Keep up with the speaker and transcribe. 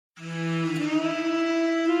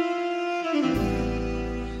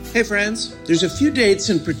Hey friends, there's a few dates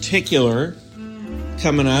in particular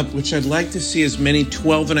coming up which I'd like to see as many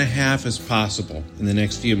 12 and a half as possible in the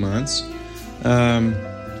next few months.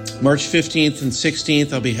 March 15th and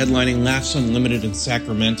 16th, I'll be headlining Laughs Unlimited in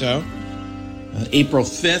Sacramento. April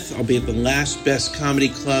 5th, I'll be at the Last Best Comedy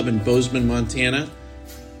Club in Bozeman, Montana.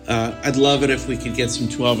 I'd love it if we could get some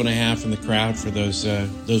 12 and a half in the crowd for those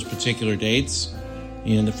particular dates.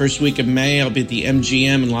 And the first week of May, I'll be at the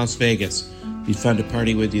MGM in Las Vegas. Be fun to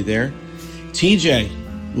party with you there. TJ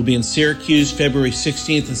will be in Syracuse February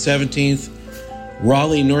 16th and 17th.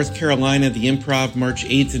 Raleigh, North Carolina, the Improv March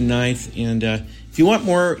 8th and 9th. And if you want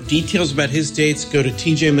more details about his dates, go to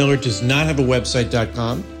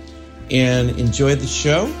tjmillerdoesnothaveawebsite.com and enjoy the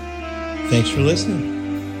show. Thanks for listening.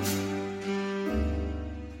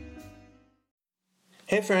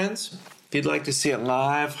 Hey friends, if you'd like to see a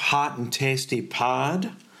live, hot and tasty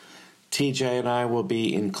pod, TJ and I will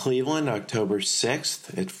be in Cleveland October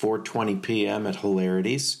 6th at 4:20 p.m. at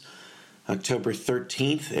Hilarities, October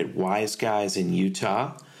 13th at Wise Guys in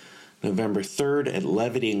Utah, November 3rd at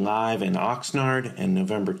Levity Live in Oxnard, and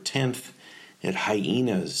November 10th at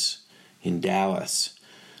Hyenas in Dallas.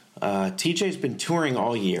 TJ's been touring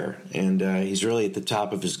all year, and he's really at the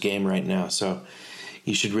top of his game right now, so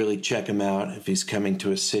you should really check him out if he's coming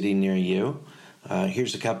to a city near you.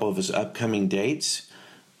 Here's a couple of his upcoming dates.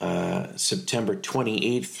 September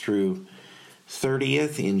 28th through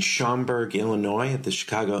 30th in Schaumburg, Illinois at the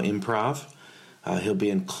Chicago Improv. He'll be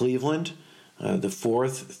in Cleveland the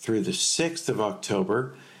 4th through the 6th of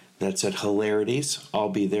October. That's at Hilarities. I'll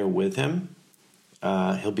be there with him.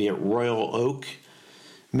 He'll be at Royal Oak,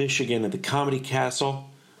 Michigan at the Comedy Castle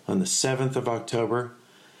on the 7th of October.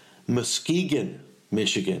 Muskegon,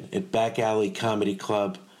 Michigan at Back Alley Comedy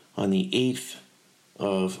Club on the 8th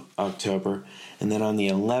of October. And then on the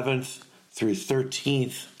 11th through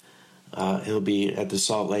 13th, he'll be at the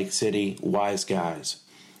Salt Lake City Wise Guys.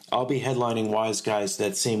 I'll be headlining Wise Guys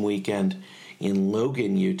that same weekend in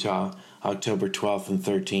Logan, Utah, October 12th and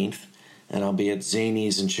 13th. And I'll be at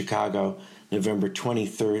Zanies in Chicago, November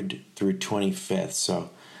 23rd through 25th. So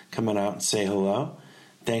come on out and say hello.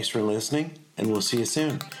 Thanks for listening, and we'll see you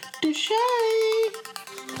soon.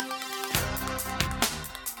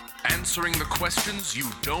 Answering the questions you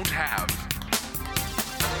don't have.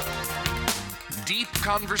 Deep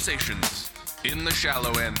conversations in the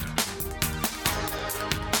shallow end.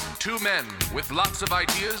 Two men with lots of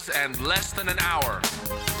ideas and less than an hour.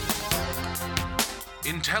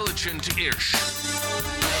 Intelligent-ish.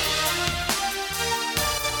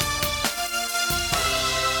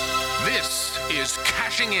 This is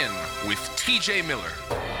Cashing In with TJ Miller.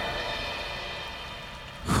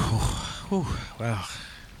 Wow.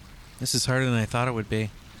 This is harder than I thought it would be.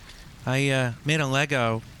 I made a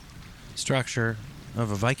Lego structure of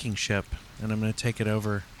a Viking ship, and I'm going to take it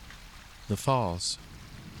over the falls.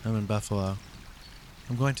 I'm in Buffalo.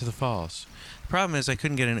 I'm going to the falls. The problem is I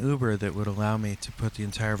couldn't get an Uber that would allow me to put the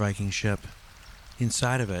entire Viking ship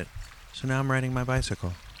inside of it, so now I'm riding my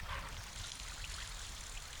bicycle.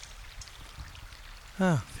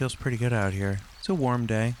 Oh, feels pretty good out here. It's a warm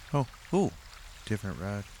day. Oh, different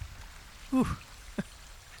road. Ooh.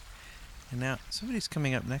 And now, somebody's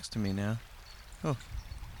coming up next to me now. Oh.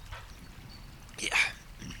 Yeah.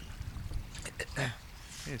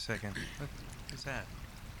 Wait a second. What is that?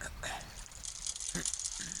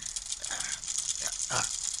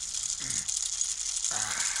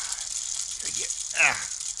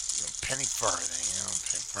 Penny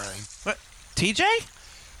farthing, What? TJ?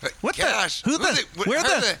 What gosh, the? Who the? Where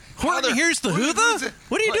the? Horton here's the who the?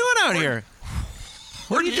 What are you doing out here?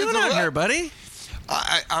 What are you doing out here, buddy?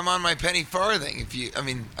 I'm on my penny farthing. I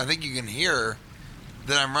think you can hear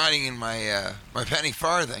that I'm riding in my my penny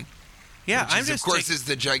farthing. Yeah, which of course is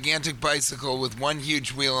the gigantic bicycle with one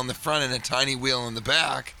huge wheel on the front and a tiny wheel in the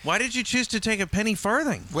back. Why did you choose to take a penny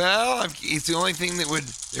farthing? Well, it's the only thing that would.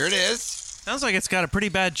 There it is. Sounds like it's got a pretty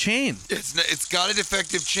bad chain. It's got a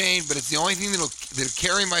defective chain, but it's the only thing that'll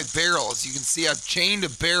carry my barrel. As you can see, I've chained a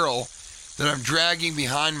barrel that I'm dragging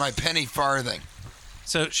behind my penny farthing.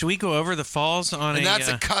 So should we go over the falls on and that's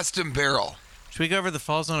a custom barrel. Should we go over the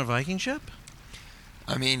falls on a Viking ship?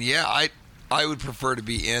 I mean, yeah, I would prefer to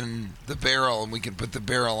be in the barrel, and we can put the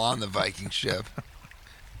barrel on the Viking ship.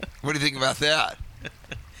 What do you think about that?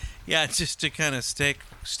 Yeah, just to kind of stick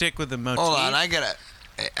with the motif. Hold on, I gotta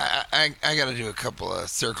do a couple of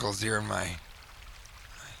circles here in my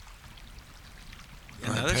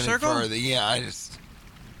another circle. Yeah, I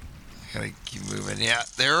gotta keep moving. Yeah,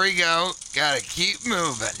 there we go. Gotta keep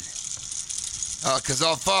moving. Because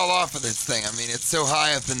I'll fall off of this thing. I mean, it's so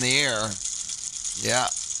high up in the air. Yeah.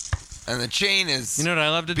 And the chain is what I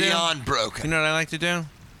love to beyond broken. You know what I like to do?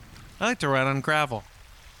 I like to ride on gravel.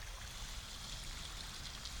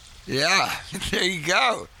 Yeah, there you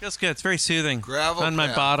go. Feels good. It's very soothing. Gravel on my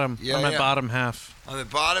path. bottom. Yeah, on my yeah. bottom half. On the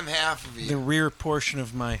bottom half of The you. rear portion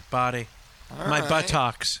of my body. All my right.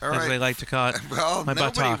 buttocks, All as right. they like to call it. Well, my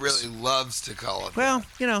nobody buttocks. really loves to call it Well,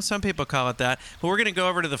 some people call it that. But we're going to go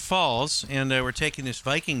over to the falls, and we're taking this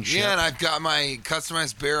Viking that. ship. Yeah, and I've got my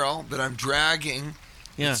customized barrel that I'm dragging.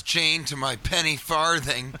 Yeah. It's chained to my penny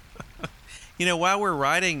farthing. While we're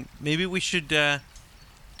riding, maybe we should do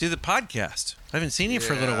the podcast. I haven't seen you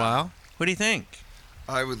for a little Yeah. while. What do you think?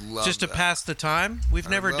 I would love Just to that. pass the time? We've I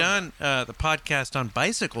never love done the podcast on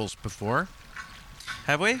bicycles before.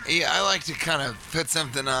 Have we? Yeah, I like to kind of put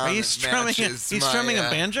something on. Are you that strumming? matches You my, strumming a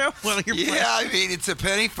banjo while you're playing? Yeah, I mean it's a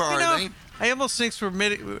penny farthing. I almost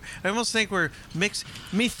think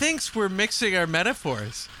Methinks we're mixing our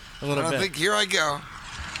metaphors a I little don't bit. think. Here I go.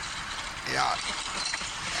 Yeah,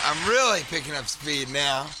 I'm really picking up speed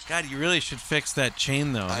now. God, you really should fix that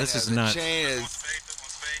chain though. I This know, is the nuts. chain is.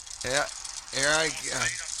 Yeah, here I go.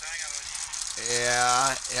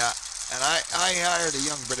 Yeah. And I hired a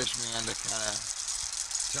young British man to kind of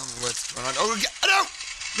tell me what's going on. Oh, no!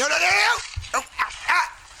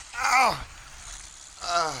 Oh,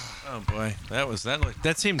 ah, Oh boy,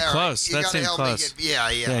 that seemed All right, close. you That gotta seemed help me close. Yeah.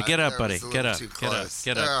 Yeah, get up, that buddy. was a Get little up. too Get up. close.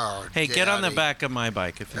 Get up. Oh, Hey, get on the Daddy. back of my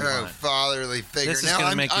bike if you Oh, want. fatherly figure. This is Now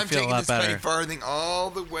gonna I'm, make you I'm feel a taking lot this penny better. farthing all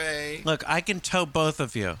the way. Look, I can tow both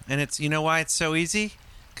of you, and it's why it's so easy?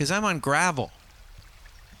 Because I'm on gravel.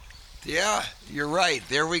 Yeah, you're right.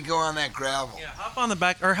 There we go on that gravel. Yeah, hop on the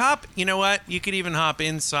back, or hop. You know what? You could even hop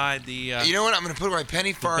inside the. You know what? I'm going to put my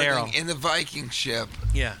penny barrel. farthing in the Viking ship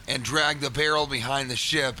Yeah. and drag the barrel behind the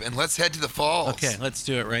ship, and let's head to the falls. Okay, let's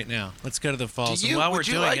do it right now. Let's go to the falls. Do And you, while we're would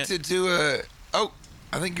you doing like it, to do a... Oh,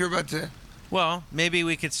 I think you're about to... well, maybe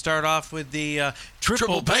we could start off with the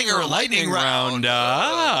triple banger banger lightning round.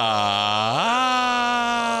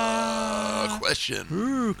 Question.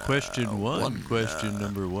 Ooh, question one. Question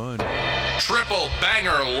number one. Triple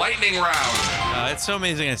banger lightning round. It's so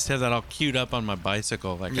amazing. I have that all queued up on my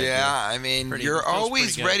bicycle. Like Yeah, I I mean, Pretty- you're feels always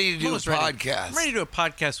pretty good. ready to do a Always ready. podcast. I'm ready to do a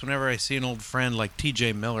podcast whenever I see an old friend like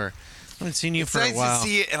TJ Miller. I haven't seen you It's for nice a while. to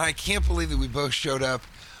see it, and I can't believe that we both showed up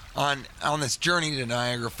on this journey to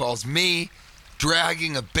Niagara Falls. Me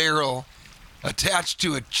dragging a barrel attached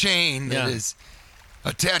to a chain that Yeah. is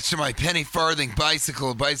attached to my penny farthing bicycle,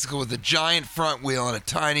 a bicycle with a giant front wheel and a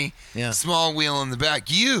tiny Yeah. small wheel in the back.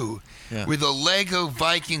 You Yeah. with a Lego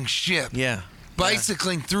Viking ship Yeah.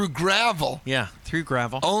 bicycling through gravel Yeah, through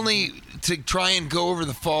gravel. only to try and go over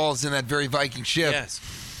the falls in that very Viking ship.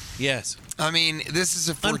 Yes. I mean, this is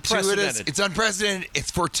a fortuitous. Unprecedented. It's unprecedented. It's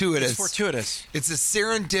fortuitous. It's fortuitous. It's a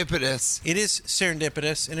serendipitous. It is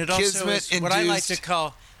serendipitous, and it also is Kismet what I like to induced.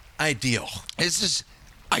 call ideal. It's just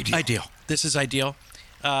ideal. Ideal. This is ideal.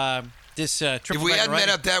 This triple If we banger hadn't met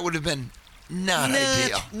lightning- up, that would have been not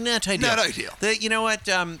ideal. Not ideal. Not ideal. You know what?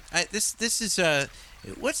 This is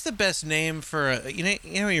what's the best name for a, you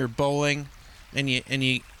know you're bowling, and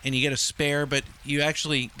you get a spare, but you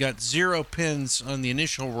actually got 0 pins on the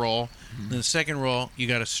initial roll, and the second roll you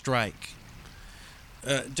got a strike.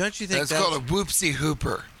 Don't you think That's called a whoopsie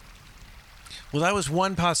hooper. Well, that was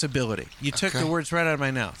one possibility. You took Okay. the words right out of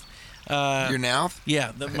my mouth. Your mouth.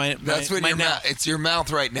 Yeah, That's when my your mouth. It's your mouth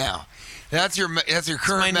right now. That's your current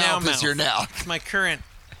my now mouth. Is your now It's my current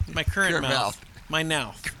Current mouth. mouth. My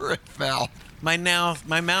mouth. current mouth. My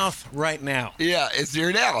mouth right now. Yeah, it's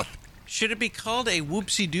your mouth. Should it be called a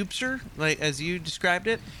whoopsie doopser, like as you described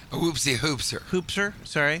it? A whoopsie hoopser. Hoopser,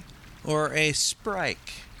 sorry, or a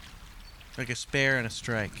sprike, like a spare and a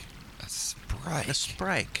strike. A sprite. A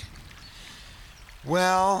sprike.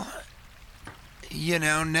 Well,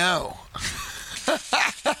 no.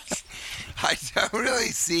 I don't really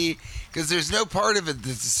see, because there's no part of it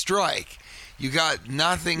that's a strike. You got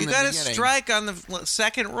nothing You in the got a beginning. strike on the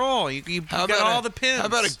second roll. You How got about all the pins. How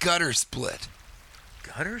about a gutter split?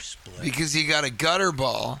 gutter split? Because you got a gutter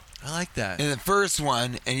ball I like that. in the first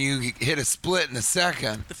one, and you hit a split in the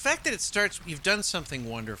second. The fact that it starts, you've done something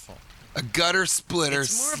wonderful. A gutter splitter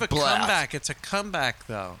It's more of a splat. comeback. It's a comeback,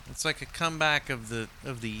 though. It's like a comeback of the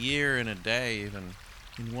year in a day, even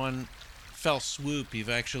in one fell swoop. You've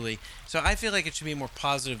actually. So I feel like it should be more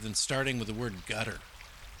positive than starting with the word gutter.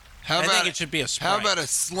 How I about think it should be a sprite. How about a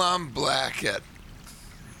slum blacket?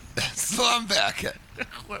 Slum bucket.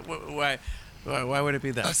 Why would it be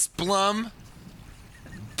A that? splum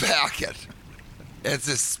bucket. It's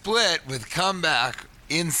a split with comeback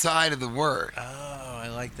inside of the word. Oh, I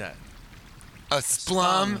like that. A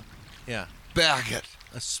splum Yeah, bucket.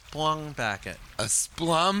 a splung backet. A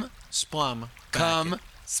splum Splum. cum backet.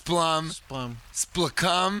 splum Splum.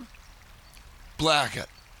 splacum blacket.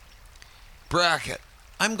 bracket.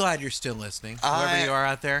 I'm glad you're still listening, whoever you are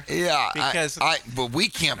out there. Yeah, Because well, we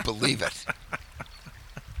can't believe it.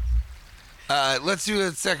 Let's do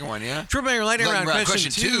the second one, yeah? Troublemaker Lightning Round,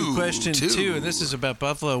 question two. Question Two. two, and this is about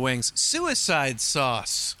buffalo wings. Suicide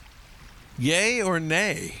sauce. Yay or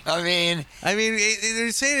nay? I mean,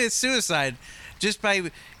 they're saying it's suicide just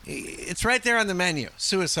by... It's right there on the menu.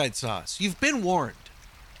 Suicide sauce. You've been warned.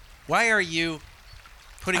 Why are you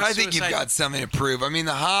putting I think you've got something to prove. I mean,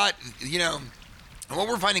 the hot, what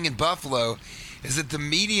we're finding in Buffalo is that the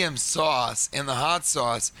medium sauce and the hot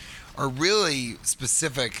sauce are really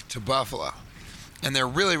specific to Buffalo. And they're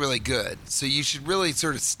really, really good. So you should really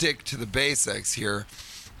sort of stick to the basics here.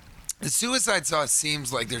 The suicide sauce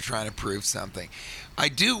seems like they're trying to prove something. I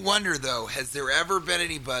do wonder, though, has there ever been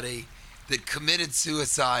anybody that committed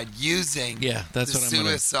suicide using the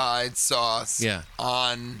suicide sauce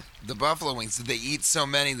on the buffalo wings? Did they eat so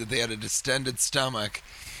many that they had a distended stomach,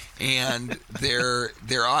 and their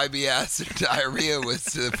IBS and diarrhea was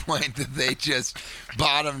to the point that they just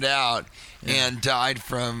bottomed out and died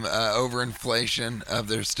from overinflation of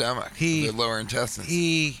their stomach, their lower intestines?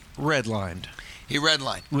 He redlined.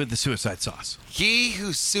 With the suicide sauce. He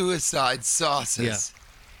who suicide sauces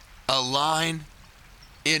a line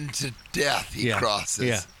into death he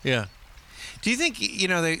crosses. Yeah. Do you think,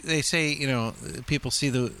 they say, people see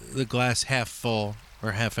the glass half full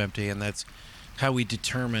or half empty, and that's how we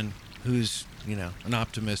determine who's, an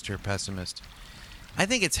optimist or a pessimist. I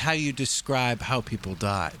think it's how you describe how people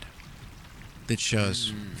died that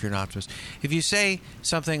shows if you're an optimist. If you say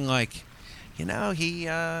something like,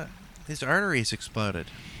 his arteries exploded,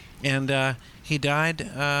 and he died,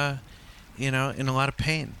 in a lot of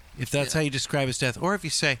pain. If that's how you describe his death. Or if you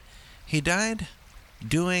say, he died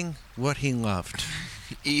doing what he loved.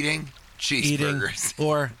 Eating cheeseburgers.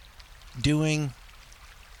 Or doing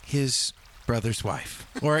his brother's wife.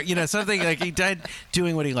 Or, something like he died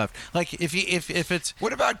doing what he loved. Like, if it's...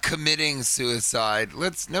 What about committing suicide?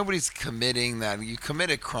 Nobody's committing that. You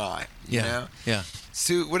commit a crime, you know? Yeah.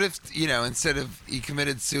 So what if, instead of he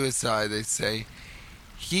committed suicide, they say,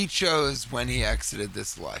 he chose when he exited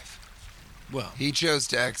this life. Well, he chose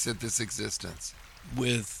to exit this existence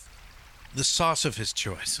with the sauce of his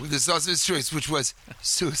choice. With the sauce of his choice, which was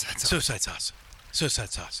suicide sauce. Suicide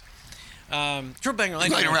sauce. Troublemaker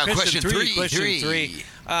Lightning Round, question three. Question three.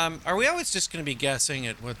 Are we always just going to be guessing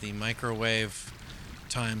at what the microwave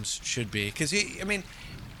times should be? Because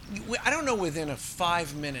I don't know within a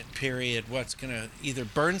 5-minute period what's going to either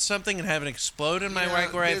burn something and have it explode in my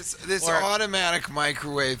microwave. This automatic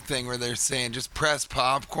microwave thing where they're saying just press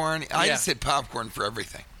popcorn. I just hit popcorn for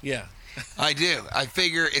everything. Yeah. I do. I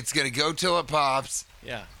figure it's going to go till it pops.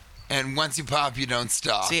 Yeah. And once you pop, you don't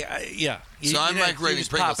stop. See, So I'm microwaving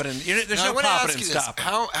Pringles. There's no popping and stopping.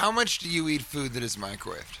 How much do you eat food that is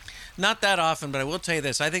microwaved? Not that often, but I will tell you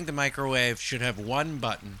this. I think the microwave should have one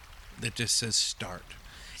button that just says start.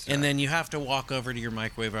 And then you have to walk over to your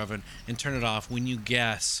microwave oven and turn it off when you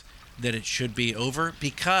guess that it should be over,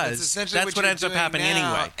 because that's what ends up happening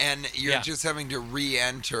anyway. And you're just having to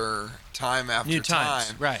re-enter time after new times,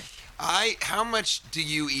 time. Right. How much do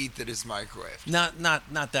you eat that is microwaved? Not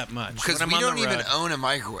that much. Because we don't even own a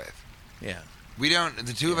microwave. Yeah. We don't.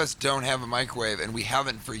 The two of us don't have a microwave, and we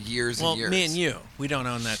haven't for years and years. Well, me and you, we don't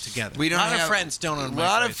own that together. We don't. A lot of friends don't own. A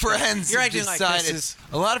lot of friends. You're acting like this is.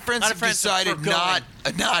 A lot of friends have decided not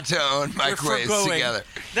to own microwaves together.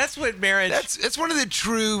 That's what marriage. That's one of the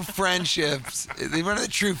true friendships. One of the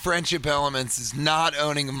true friendship elements is not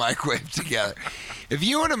owning a microwave together. If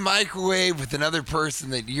you own a microwave with another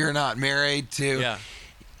person that you're not married to,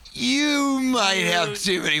 you might have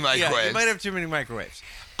too many microwaves. Yeah, you might have too many microwaves.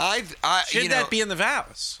 Should that be in the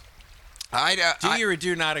vows? Do you or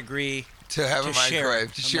do not agree to have a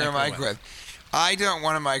microwave, to share a microwave? I don't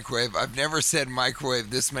want a microwave. I've never said microwave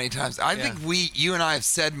this many times. I think you and I have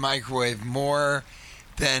said microwave more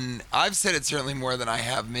than I've said it, certainly more than I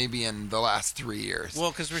have maybe in the last 3 years.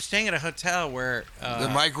 Well, because we're staying at a hotel where the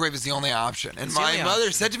microwave is the only option. And my mother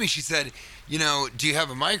said to me, she said, do you have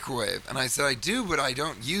a microwave? And I said, I do, but I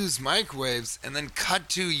don't use microwaves. And then cut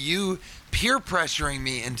to you peer pressuring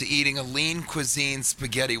me into eating a lean cuisine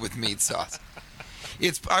spaghetti with meat sauce.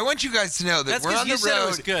 I want you guys to know that we're on the road. Said it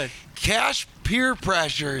was good. Cash peer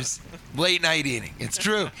pressures late night eating. It's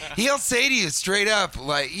true. He'll say to you straight up,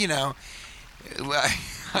 my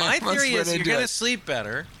theory is you're going to sleep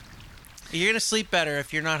better. You're going to sleep better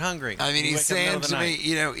if you're not hungry. I mean, he's saying to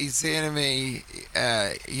me,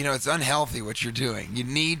 it's unhealthy what you're doing. You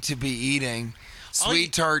need to be eating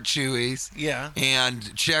Sweet Tart Chewies. Yeah. And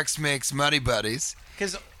Chex Mix Muddy Buddies.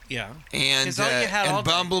 And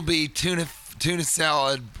Bumblebee tuna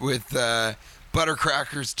salad with butter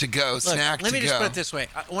crackers to go, Look, snack to go. let me just put it this way.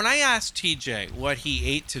 When I asked TJ what he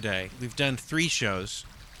ate today, we've done 3 shows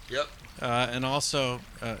Yep. and also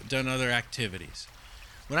done other activities.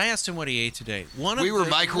 When I asked him what he ate today, We were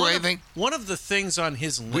microwaving. One of the things on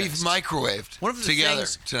his list. We've microwaved one of the together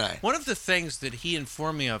things, tonight. One of the things that he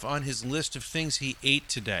informed me of on his list of things he ate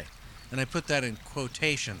today, and I put that in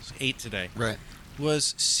quotations, ate today, Right.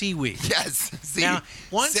 was seaweed. Yes. See, Now,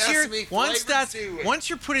 once sesame-flavored seaweed.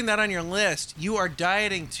 you're putting that on your list, you are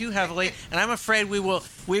dieting too heavily, and I'm afraid we will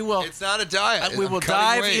It's not a diet. we I'm will cutting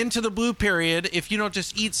dive weight. into the blue period if you don't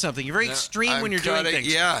just eat something. You're very extreme I'm when you're cutting- doing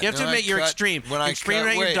things. yeah, you have to no, admit I you're cut- extreme. when You're I extreme cut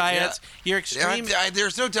about your weight, diets. yeah. You're extreme.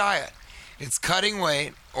 There's no diet. It's cutting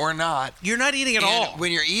weight or not. You're not eating at And all.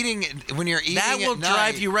 when you're eating, That will at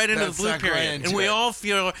drive night, you right into the that's blue not going period, into and we it. all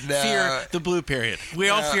fear the blue period. We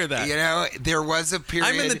all fear that. You know, there was a period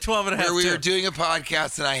I'm in the 12 and a half where we were too. doing a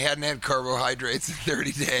podcast and I hadn't had carbohydrates in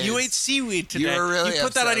 30 days. You ate seaweed today. You were really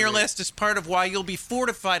put that on upset your with me. list as part of why you'll be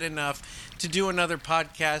fortified enough to do another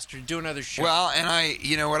podcast or do another show. Well, and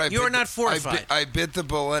you know what? You are not fortified. I bit the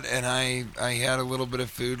bullet, and I had a little bit of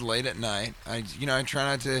food late at night. I try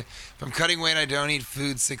not to. If I'm cutting weight, I don't eat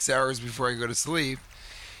food 6 hours before I go to sleep.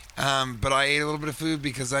 But I ate a little bit of food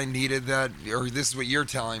because I needed that, or this is what you're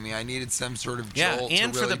telling me. I needed some sort of jolt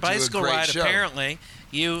and to for really the bicycle do a great ride, show. apparently,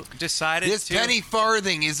 you decided This to... penny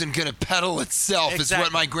farthing isn't going to pedal itself, is Exactly.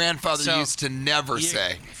 what my grandfather So, used to never you-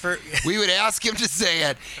 say. for- We would ask him to say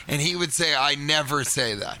it, and he would say, I never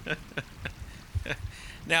say that.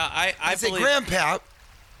 Now, I say, believe... Grandpa,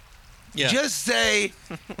 Yeah. just say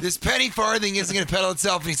this penny farthing isn't going to pedal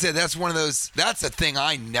itself. And he said, that's a thing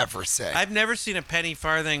I never say. I've never seen a penny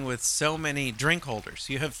farthing with so many drink holders.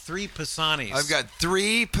 You have 3 Pisanis. I've got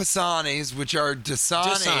 3 Pisanis, which are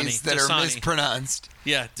Dasanis that are Dasani. mispronounced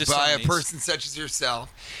Yeah, by a Dasanis. person such as yourself.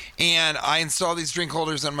 And I install these drink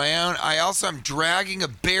holders on my own. I also am dragging a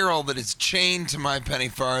barrel that is chained to my penny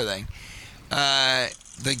farthing.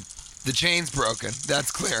 The chain's broken.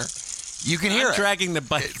 That's clear. You can hear I'm it. dragging the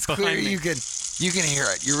bike It's behind clear me. you can hear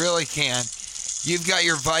it. You really can. You've got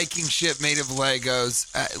your Viking ship made of Legos.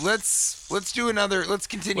 Let's do another. Let's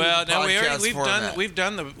continue. Well, the no, podcast we've format.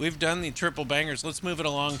 we've done the triple bangers. Let's move it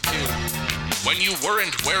along too. When you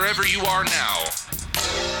weren't wherever you are now,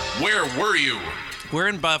 where were you? We're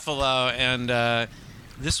in Buffalo, and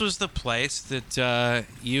this was the place that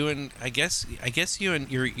you and I guess you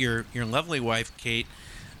and your lovely wife Kate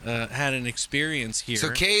had an experience here. So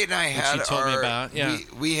Kate and I had she told me our about, yeah.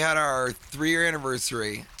 we had our 3-year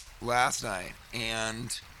anniversary last night,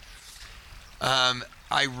 and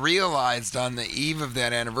I realized on the eve of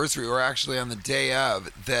that anniversary, or actually on the day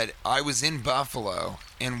of, that I was in Buffalo,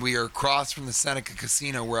 and we are across from the Seneca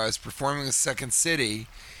Casino where I was performing with Second City.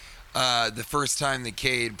 The first time that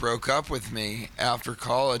Kate broke up with me after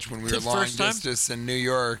college when we were The long first time? distance in New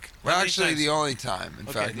York. Well, How many actually, times? the only time. In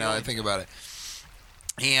Okay, fact, the now that I only think about it.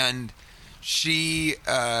 And she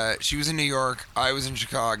was in New York. I was in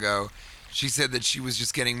Chicago. She said that she was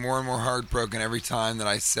just getting more and more heartbroken every time that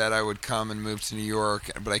I said I would come and move to New York,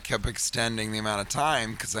 but I kept extending the amount of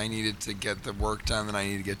time because I needed to get the work done that I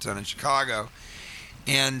needed to get done in Chicago.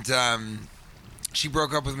 And she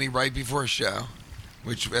broke up with me right before a show,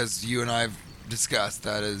 which, as you and I have discussed,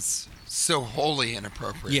 that is so wholly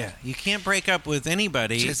inappropriate. Yeah, you can't break up with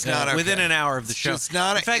anybody Just not okay. within an hour of the It's show. just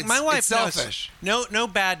not- In fact, it's- my wife it's selfish. knows no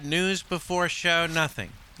bad news before a show,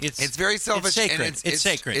 nothing. It's very selfish. It's sacred. And it's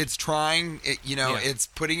sacred. It's trying, Yeah. it's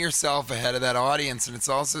putting yourself ahead of that audience, and it's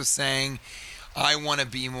also saying, I want to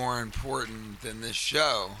be more important than this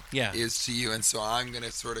show Yeah. is to you, and so I'm going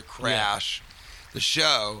to sort of crash the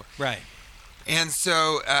show. right. And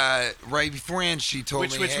so right beforehand, she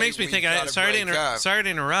told me, Which hey, makes me we think. gotta Sorry break up. to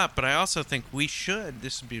interrupt, but I also think we should.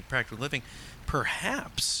 This would be practical living.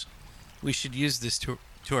 Perhaps we should use this to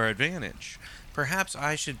our advantage. Perhaps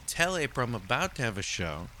I should tell April I'm about to have a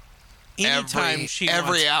show. Anytime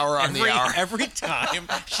every hour on the hour. Every time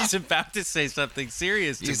she's about to say something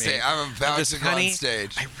serious to You me. say, I'm about just, to go on "Honey,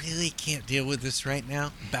 stage." I really can't deal with this right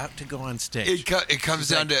now. About to go on stage. It comes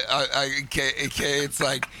down to it's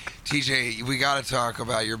like, TJ, we got to talk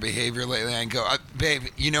about your behavior lately. I go, babe,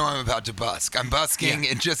 you know I'm about to busk. I'm busking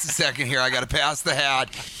in just a second here. I got to pass the hat.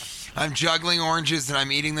 I'm juggling oranges and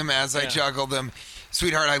I'm eating them as I juggle them.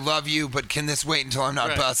 Sweetheart, I love you, but can this wait until I'm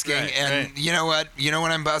not busking? And you know what? You know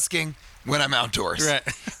when I'm busking? When I'm outdoors. Right.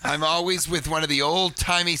 I'm always with one of the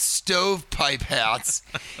old-timey stovepipe hats,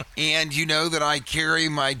 and you know that I carry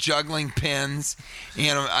my juggling pins,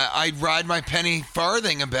 and I ride my penny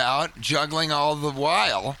farthing about, juggling all the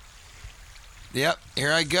while. Yep,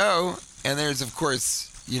 here I go. And there's, of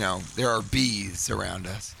course, there are bees around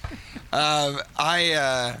us.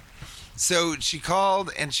 So she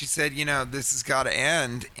called and she said, this has got to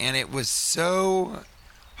end. And it was so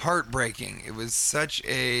heartbreaking. It was such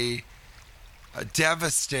a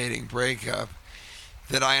devastating breakup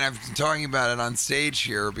that I've been talking about it on stage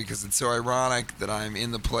here because it's so ironic that I'm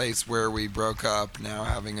in the place where we broke up, now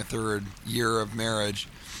having a third year of marriage.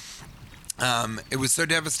 It was so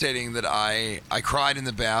devastating that I cried in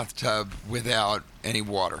the bathtub without any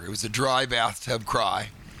water. It was a dry bathtub cry,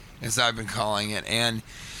 as I've been calling it. And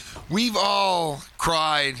we've all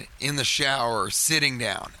cried in the shower sitting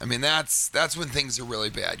down. I mean, that's when things are really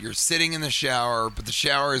bad. You're sitting in the shower, but the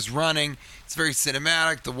shower is running. It's very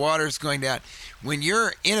cinematic. The water's going down. When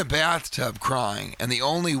you're in a bathtub crying and the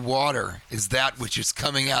only water is that which is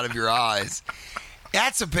coming out of your eyes,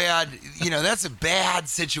 that's a bad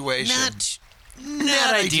situation.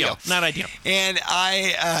 Not ideal. Not ideal. And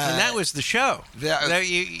and that was the show.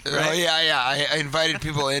 Oh, yeah. I invited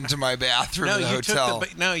people into my bathroom in the hotel.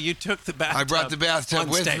 You took the bathtub. I brought the bathtub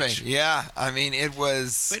with stage. me. Yeah. I mean, it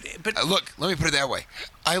was... But look, let me put it that way.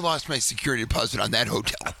 I lost my security deposit on that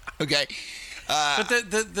hotel. Okay? But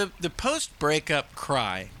the post-breakup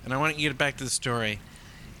cry, and I want to get back to the story,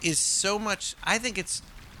 is so much... I think it's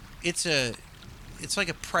like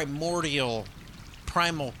a primal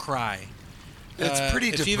cry. It's pretty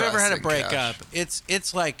depressing. If you've ever had a breakup, Cash.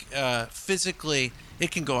 it's like physically, it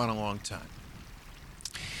can go on a long time.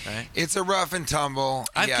 Right? It's a rough and tumble.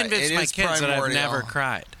 I've convinced my kids that I've never primordial.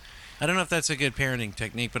 cried. I don't know if that's a good parenting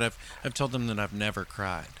technique, but I've told them that I've never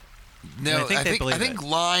cried. No, I think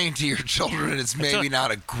lying to your children is maybe not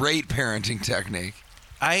a great parenting technique.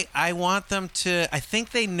 I want them to. I think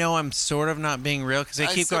they know I'm sort of not being real because they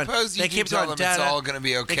keep going. They keep tell them it's all going to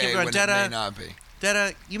be okay when it may not be.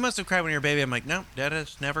 Dada, you must have cried when you were a baby. I'm like, no,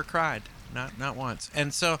 Dada's never cried, not once.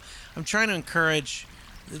 And so I'm trying to encourage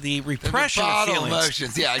the repression of feelings.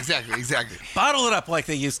 Emotions. Yeah, exactly. Bottle it up like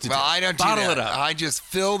they used to do. Well, I don't Bottle do that. it up. I just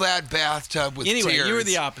fill that bathtub with tears. Anyway, you were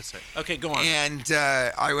the opposite. Okay, go on. And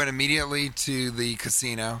I went immediately to the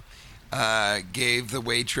casino, gave the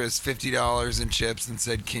waitress $50 in chips and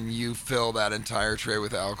said, can you fill that entire tray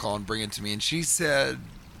with alcohol and bring it to me? And she said...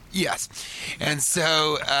 yes. And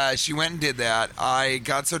so she went and did that. I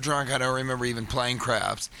got so drunk I don't remember even playing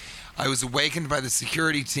craps. I was awakened by the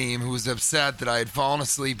security team who was upset that I had fallen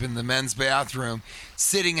asleep in the men's bathroom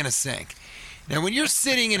sitting in a sink. Now, when you're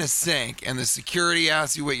sitting in a sink and the security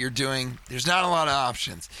asks you what you're doing, there's not a lot of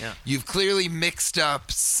options. Yeah. You've clearly mixed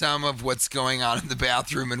up some of what's going on in the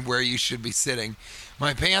bathroom and where you should be sitting.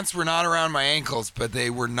 My pants were not around my ankles, but they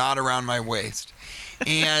were not around my waist.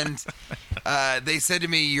 And they said to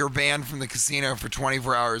me, you're banned from the casino for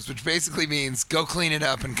 24 hours, which basically means go clean it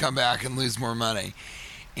up and come back and lose more money.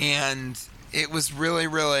 And it was really,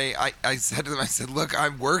 really, I said to them, I said, look, I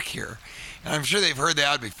work here. And I'm sure they've heard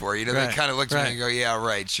that before. They kind of looked at me and go, yeah,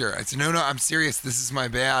 right, sure. I said, no, I'm serious. This is my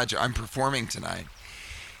badge. I'm performing tonight.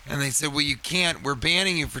 And they said, well, you can't. We're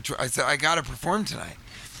banning you for... I said, I got to perform tonight.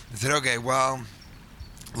 I said, okay, well,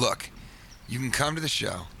 look, you can come to the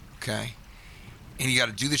show, okay? And you got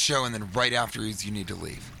to do the show, and then right afterwards, you need to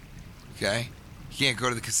leave. Okay? You can't go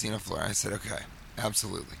to the casino floor. I said, okay,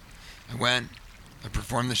 absolutely. I went, I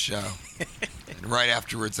performed the show, and right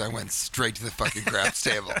afterwards, I went straight to the fucking craps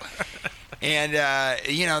table. And,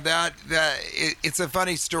 it's a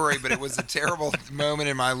funny story, but it was a terrible moment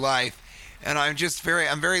in my life. And I'm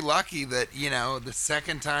very lucky that, the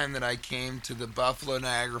second time that I came to the Buffalo,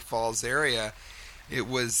 Niagara Falls area, it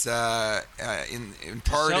was in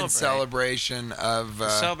part in celebration of...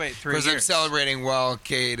 celebrate 3 years. Because I'm celebrating while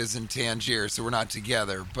Kate is in Tangier, so we're not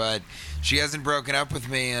together. But she hasn't broken up with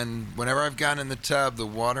me, and whenever I've gotten in the tub, the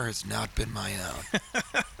water has not been my own.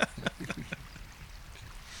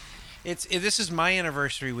 This is my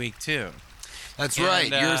anniversary week, too. That's right.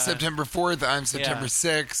 You're September 4th. I'm September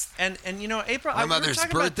 6th. And April... My mother's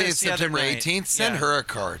birthday is September 18th. Send her a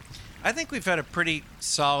card. I think we've had a pretty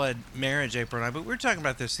solid marriage, April and I, but we were talking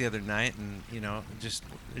about this the other night, and, just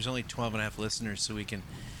there's only 12 and a half listeners, so we can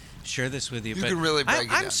share this with you. You can really break it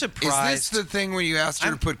down. I'm surprised. Is this the thing where you asked her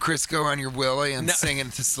to put Crisco on your willy and sing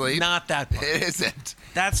it to sleep? Not that part. It isn't.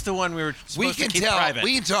 That's the one we were supposed to keep private.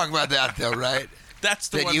 We can talk about that, though, right? That's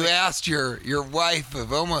the one. That you asked your wife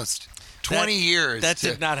of almost 20 years that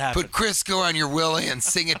did not happen. Put Crisco on your willy and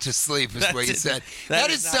sing it to sleep is what you said.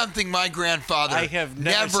 That is something my grandfather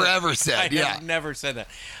never ever said. I have never said that.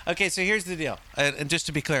 Okay, so here's the deal. And just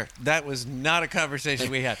to be clear, that was not a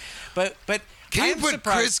conversation we had. But can you put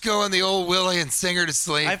Crisco on the old willy and sing her to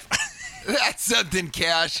sleep? That's something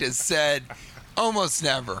Cash has said almost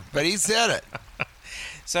never, but he said it.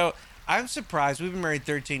 So I'm surprised. We've been married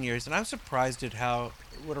 13 years, and I'm surprised at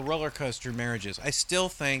what a roller coaster marriage is. I still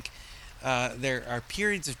think there are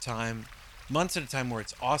periods of time, months at a time, where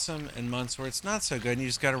it's awesome and months where it's not so good, and you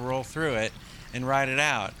just got to roll through it and ride it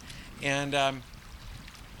out. And have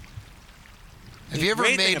you ever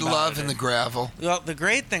made love in the gravel? Well, the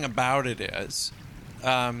great thing about it is,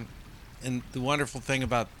 and the wonderful thing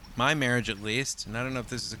about my marriage at least, and I don't know if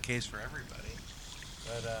this is the case for everybody,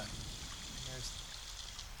 but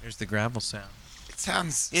there's the gravel sound. It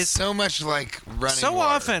sounds so much like running so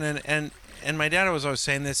water. often, and my dad was always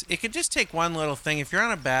saying this, it could just take one little thing. If you're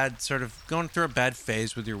on a bad, sort of going through a bad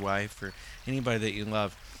phase with your wife or anybody that you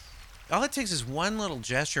love, all it takes is one little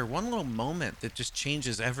gesture, one little moment that just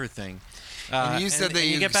changes everything. And you said that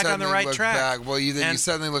you get back on the right track. Back. Well, you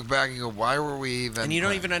suddenly look back and go, "Why were we even?" And you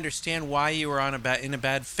don't even understand why you were in a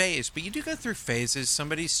bad phase. But you do go through phases.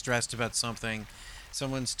 Somebody's stressed about something.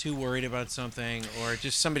 Someone's too worried about something, or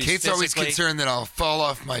just somebody's Kate's always concerned that I'll fall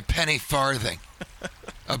off my penny farthing.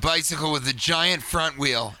 A bicycle with a giant front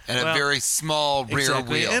wheel and a very small rear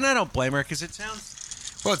wheel. And I don't blame her, because it sounds...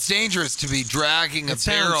 Well, it's dangerous to be dragging a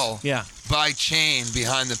barrel by chain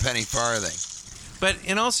behind the penny farthing. But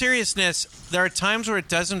in all seriousness, there are times where it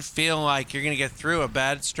doesn't feel like you're going to get through a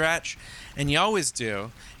bad stretch, and you always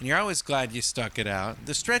do, and you're always glad you stuck it out.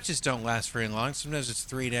 The stretches don't last very long. Sometimes it's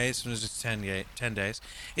 3 days, sometimes it's 10 days.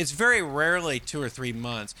 It's very rarely 2 or 3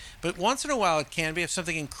 months, but once in a while it can be if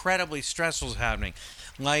something incredibly stressful is happening,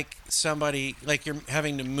 like you're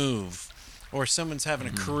having to move, or someone's having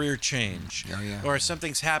a career change, or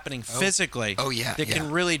something's happening physically that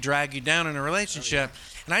can really drag you down in a relationship.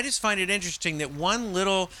 And I just find it interesting that one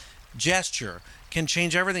little gesture can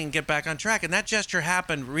change everything and get back on track. And that gesture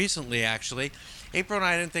happened recently, actually. April and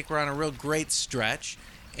I didn't think we're on a real great stretch.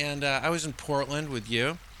 And I was in Portland with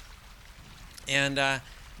you. And I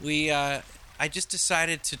just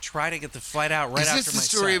decided to try to get the flight out right after my Is this the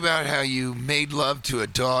story about how you made love to a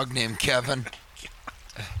dog named Kevin?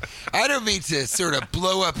 I don't mean to sort of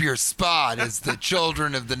blow up your spot as the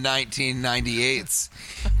children of the 1998s,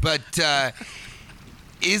 but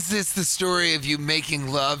is this the story of you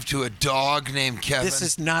making love to a dog named Kevin? This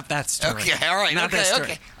is not that story. Okay, all right. Not that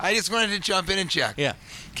story. Okay. I just wanted to jump in and check. Yeah.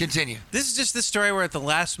 Continue. This is just the story where at the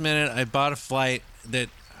last minute I bought a flight that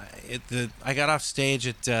I got off stage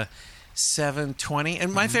at 7:20,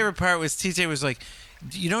 and my favorite part was TJ was like,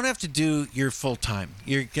 "You don't have to do your full time.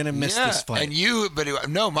 You're gonna miss this flight."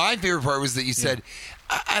 And my favorite part was that you said,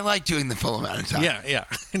 I like doing the full amount of time. Yeah.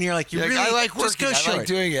 And you're like, I like working. Just go short. I like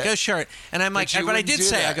doing it. Go short. And I'm like, but I did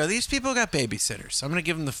say, that. I go, these people got babysitters. I'm going to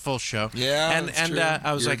give them the full show. Yeah, and true.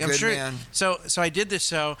 I was You're like, a I'm good sure. man. So I did the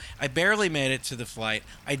show. I barely made it to the flight.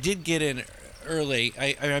 I did get in early.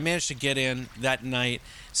 I managed to get in that night,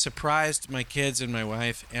 surprised my kids and my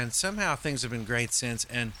wife, and somehow things have been great since.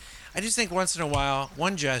 And I just think once in a while,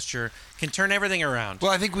 one gesture can turn everything around.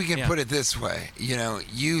 Well, I think we can put it this way.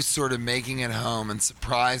 You sort of making it home and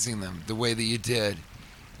surprising them the way that you did.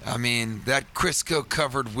 I mean, that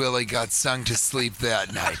Crisco-covered Willie got sung to sleep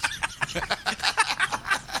that night.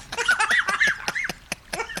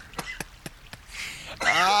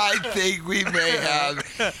 I think we may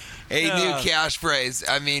have a new catchphrase.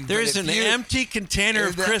 I mean, there's an empty container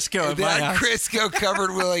of Crisco in my house. That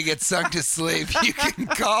Crisco-covered Willie gets sung to sleep. You can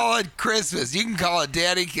call it Christmas. You can call it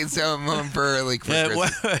Daddy Came Home for Early for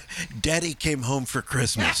Christmas. Daddy came home for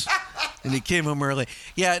Christmas. And he came home early.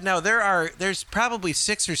 Yeah, no, there's probably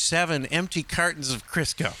 6 or 7 empty cartons of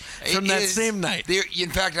Crisco from that same night.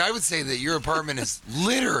 In fact, I would say that your apartment is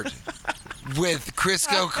littered with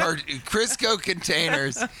Crisco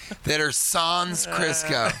containers that are Sans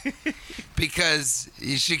Crisco, because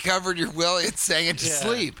she covered your Willie and sang it to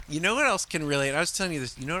sleep. You know what else can really? And I was telling you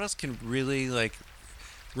this. You know what else can really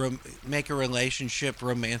make a relationship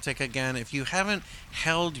romantic again? If you haven't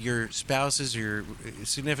held your spouse's or your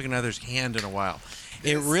significant other's hand in a while,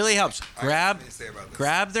 it really helps. Grab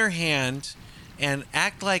their hand and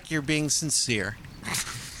act like you're being sincere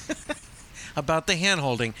about the hand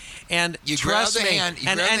holding, and you trust grab the me, hand,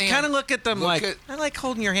 and kind of look at them I like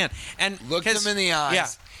holding your hand, and look them in the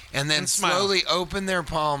eyes, and then slowly open their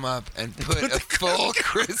palm up and put a full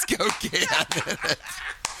Crisco can in it,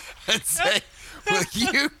 and say, "Will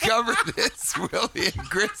you cover this, Willie and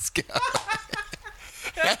Crisco?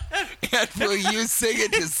 and will you sing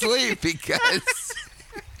it to sleep because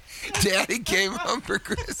Daddy came home for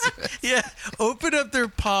Christmas?" Yeah, open up their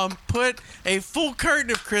palm, put a full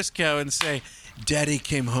carton of Crisco, and say, "Daddy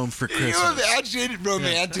came home for Christmas." Can you imagine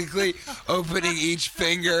romantically opening each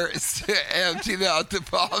finger to empty out the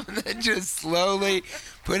palm and then just slowly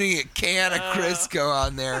putting a can of Crisco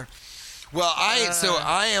on there? Well,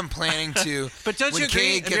 I am planning to. But don't you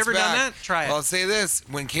agree? Have you ever done that? Try it. I'll say this: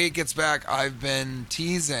 when Kate gets back, I've been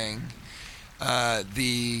teasing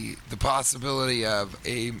the possibility of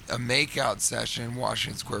a makeout session in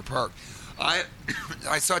Washington Square Park.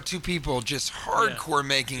 I saw two people just hardcore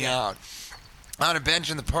making out on a bench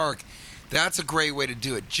in the park. That's a great way to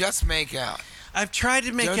do it. Just make out. I've tried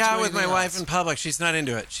to make Don't out do with my anything wife else. in public. She's not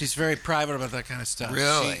into it. She's very private about that kind of stuff.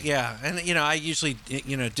 Really? Yeah. And, I usually,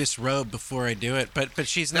 disrobe before I do it. But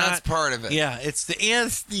she's not. That's part of it. Yeah. It's the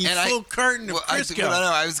full carton of Crisco.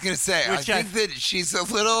 I was going to say, I Which think that she's a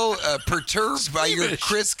little perturbed by your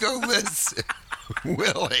Crisco-less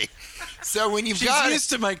Willie. So when you've She's got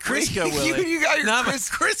used to my Crisco Willie. you got your not my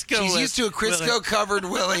Crisco. Crisco She's Willie. used to a Crisco-covered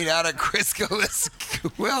Willie, not a Crisco-less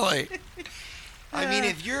Willie. I mean,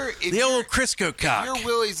 if The old Crisco cock. your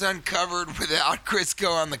Willie's uncovered without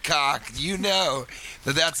Crisco on the cock, you know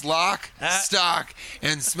that's lock, stock,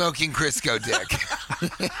 and smoking Crisco dick.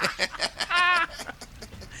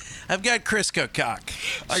 I've got Crisco cock.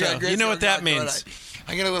 I So, got you know Crisco what that cock going means. on.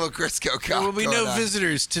 I got a little Crisco cock. There will be going no on.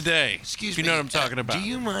 visitors today. Excuse if you me. know what I'm talking about. Do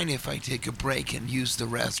you mind if I take a break and use the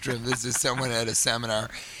restroom? This is someone at a seminar.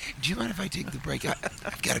 Do you mind if I take the break?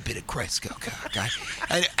 I've got a bit of Crisco cock.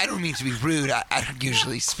 I don't mean to be rude. I don't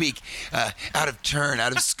usually speak out of turn,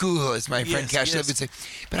 out of school, as my friend Cash would say.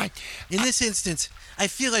 But In this instance, I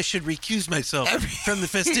feel I should recuse myself from the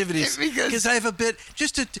festivities Because- because I have a bit,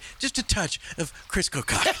 just a touch of Crisco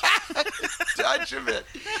cock. touch of it.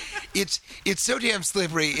 It's so damn slippery.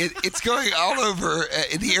 It's going all over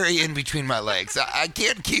the area in between my legs. I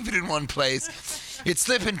can't keep it in one place. It's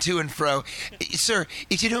slipping to and fro. Sir,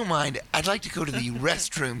 if you don't mind, I'd like to go to the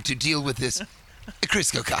restroom to deal with this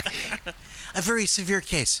Crisco cock. A very severe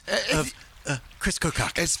case of Crisco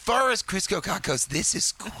cock. As far as Crisco cock goes, this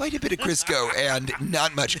is quite a bit of Crisco and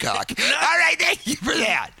not much cock. All right, thank you for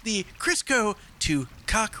that. The Crisco to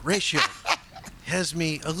cock ratio has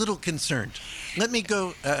me a little concerned. Let me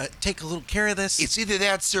go take a little care of this. It's either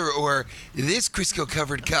that, sir, or this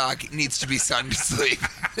Crisco-covered cock needs to be sung to sleep.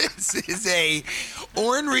 This is a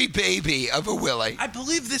ornery baby of a Willie. I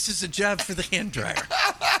believe this is a job for the hand dryer.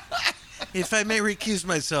 If I may recuse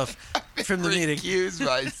myself from the meeting. Recuse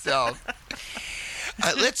myself.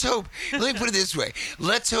 Let's hope. Let me put it this way.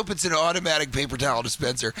 Let's hope it's an automatic paper towel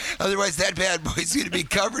dispenser. Otherwise, that bad boy's going to be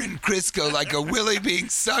covered in Crisco like a Willie being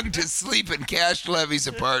sung to sleep in Cash Levy's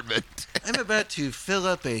apartment. I'm about to fill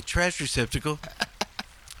up a trash receptacle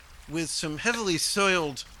with some heavily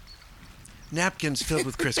soiled napkins filled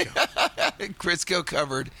with Crisco. Crisco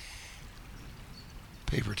covered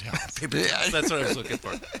paper towels. Paper towels. That's what I was looking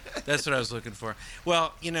for. That's what I was looking for.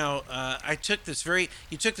 Well, you took this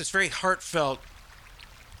very heartfelt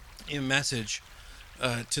message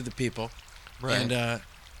to the people, Right. and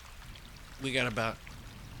we got about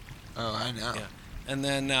Oh, I know. yeah, and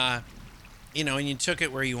then and you took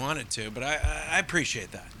it where you wanted to. But I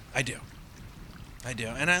appreciate that. I do,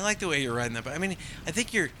 and I like the way you're riding that. But I mean, I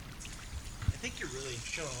think you're really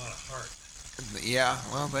showing a lot of heart. Yeah,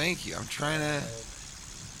 well, thank you.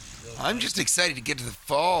 I'm just excited to get to the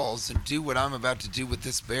falls and do what I'm about to do with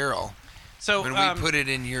this barrel So when we put it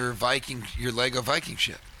in your Lego Viking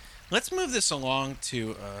ship. let's move this along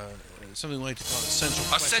to something we like to call essential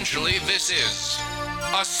questions. Essentially, this is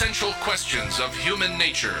Essential Questions of Human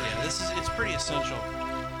Nature. Yeah, it's pretty essential.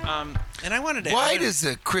 And I wanted to. Why does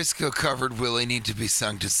a Crisco-covered Willie need to be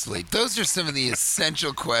sung to sleep? Those are some of the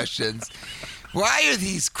essential questions. Why are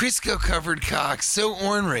these Crisco-covered cocks so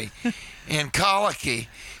ornery and colicky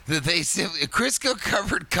that they simply... A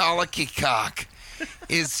Crisco-covered colicky cock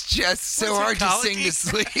is just so What's hard a to sing colicky? to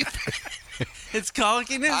sleep. It's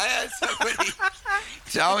colickiness? I had somebody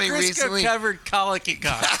tell me recently... Crisco covered colicky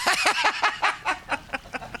cock.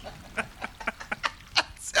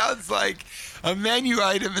 Sounds like a menu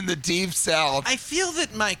item in the Deep South. I feel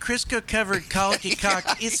that my Crisco covered colicky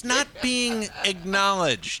cock is not being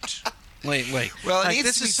acknowledged. Wait. Well, it Like, needs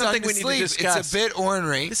this to be is sung something to we need to sleep. discuss. It's a bit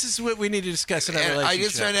ornery. This is what we need to discuss in our And relationship. I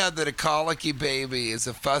just found out that a colicky baby is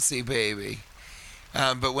a fussy baby.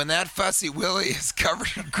 But when that fussy Willie is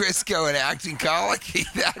covered in Crisco and acting colicky,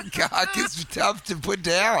 that cock is tough to put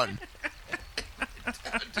down.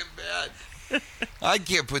 Not too bad. I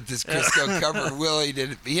can't put this Crisco covered Willie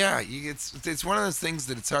to. Yeah, it's one of those things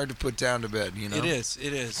that it's hard to put down to bed. You know, It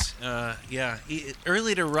is. Yeah.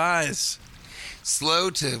 Early to rise. slow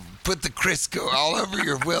to put the Crisco all over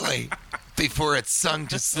your Willie before it's sung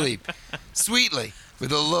to sleep, sweetly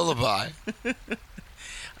with a lullaby.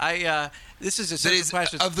 This is a That simple is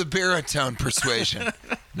question. of the baritone persuasion,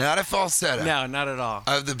 not a falsetto. No, not at all.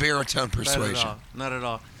 Of the baritone persuasion. Not at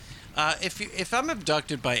all. If I'm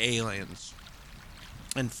abducted by aliens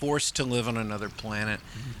and forced to live on another planet,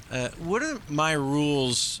 what are my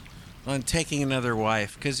rules on taking another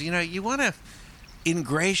wife? Because you want to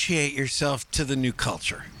ingratiate yourself to the new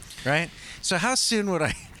culture, right? So how soon would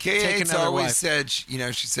I take Kate's another always wife? said,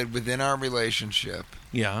 she said, within our relationship,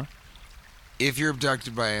 Yeah. if you're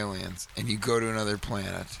abducted by aliens and you go to another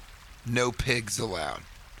planet, no pigs allowed.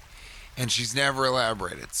 And she's never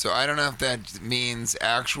elaborated. So I don't know if that means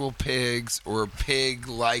actual pigs or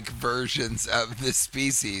pig-like versions of the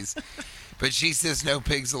species. But she says no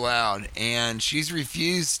pigs allowed. And she's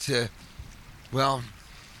refused to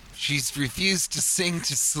sing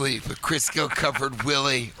to sleep a Crisco-covered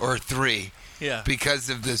Willie or 3 because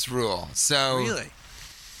of this rule. So Really?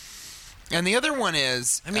 And the other one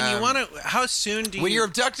is... I mean, you want to... How soon do you... When you're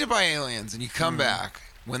abducted by aliens and you come back,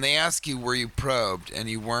 when they ask you were you probed and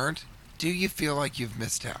you weren't, do you feel like you've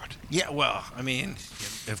missed out? Yeah, well, I mean,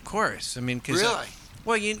 of course. I mean, because... Really?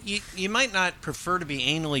 Well, you might not prefer to be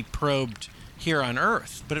anally probed here on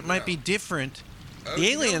Earth, but it might be different. The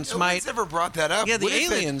aliens no might... one's ever brought that up. Yeah, the What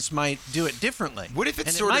if aliens might do it differently. What if and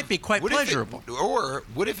it might be quite pleasurable. Or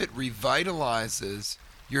what if it revitalizes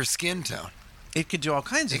your skin tone? It could do all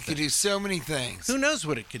kinds of It could things. do so many things. Who knows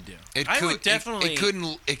what it could do? It I could would definitely...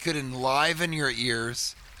 It could enliven your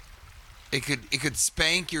ears. It could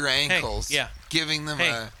spank your ankles. yeah. Giving them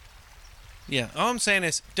Hey. Yeah, all I'm saying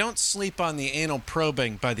is don't sleep on the anal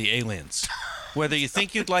probing by the aliens. Whether you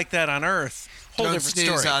think you'd like that on Earth, whole Don't different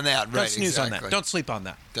snooze story. on that, right, Don't snooze on exactly. that. Don't sleep on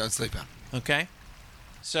that. Don't sleep on. Okay?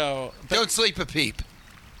 So, but, Don't sleep a peep.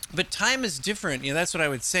 but time is different. You know, that's what I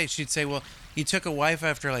would say. She'd say, well, you took a wife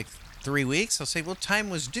after like 3 weeks. I'll say, well, time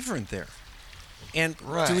was different there. And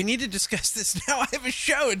Right. do we need to discuss this now? I have a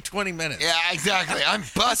show in 20 minutes. Yeah, exactly. I'm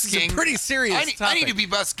busking. This is a pretty serious I need topic. to be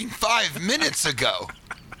busking 5 minutes ago.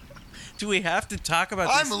 Do we have to talk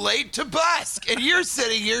about I'm this? late to busk, and you're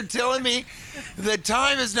sitting here telling me that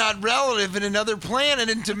time is not relative in another planet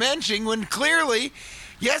and dimension when clearly,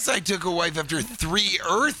 yes, I took a wife after 3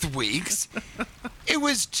 Earth weeks. It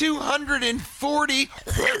was 240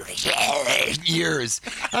 years.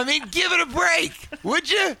 I mean, give it a break, would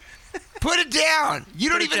you? Put it down. You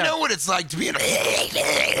don't Put it even down. know what it's like to be in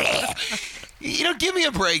give me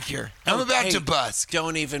a break here. I'm about Hey, to busk.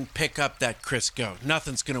 Don't even pick up that Crisco.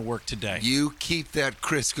 Nothing's going to work today. You keep that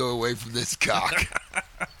Crisco away from this cock.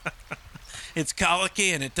 It's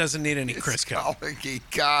colicky and it doesn't need any This Crisco. colicky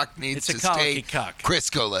cock needs It's a to colicky stay cock.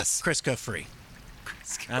 Crisco-less. Crisco free.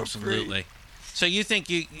 Crisco-free. Absolutely. So you think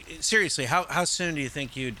seriously, how soon do you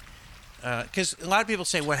think you'd, because a lot of people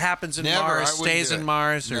say what happens in Never. Mars I wouldn't stays do in it.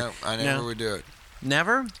 Mars. Or, No, I never would do it.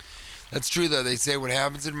 Never? That's true, though. They say what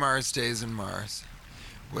happens in Mars stays in Mars.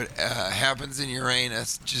 What happens in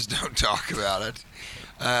Uranus, just don't talk about it.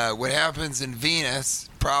 What happens in Venus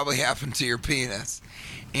probably happened to your penis.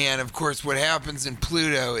 And, of course, what happens in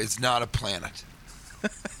Pluto is not a planet.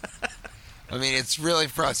 I mean, it's really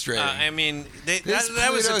frustrating. I mean, This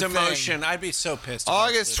that was a Pluto demotion. thing. I'd be so pissed. about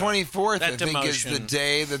August Pluto. 24th, That I think, is the demotion.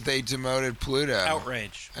 day that they demoted Pluto.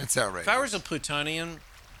 Outrage. That's outrageous. If I was a Plutonian,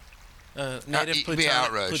 native you'd be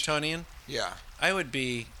outraged. Plutonian, Yeah. I would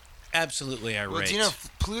be absolutely Well, irate. do you know,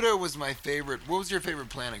 Pluto was my favorite. What was your favorite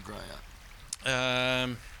planet growing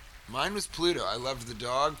up? Mine was Pluto. I loved the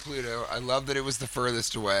dog Pluto. I loved that it was the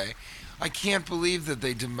furthest away. I can't believe that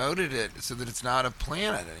they demoted it so that it's not a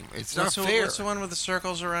planet anymore. It's not fair. What's the one with the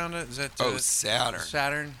circles around it? Is that Saturn.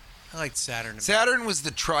 Saturn? I liked Saturn. Saturn was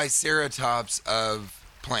the Triceratops of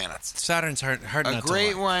planets. Saturn's hard A not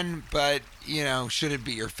great to like. one, but, should it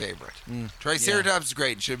be your favorite? Triceratops is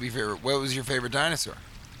great. Should it be your favorite? What was your favorite dinosaur?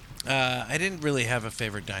 I didn't really have a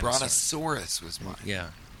favorite dinosaur. Brontosaurus was mine.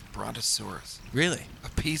 Yeah. Brontosaurus. Really? A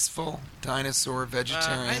peaceful dinosaur,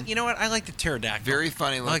 vegetarian. You know what? I like the pterodactyl. Very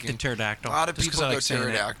funny looking. I like the pterodactyl. A lot of just 'cause people I go like saying it.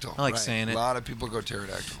 pterodactyl. I like right. saying it. A lot of people go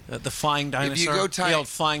pterodactyl. The flying dinosaur. go the old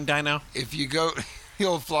flying dino. If you go, the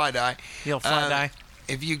old fly die. The old fly die.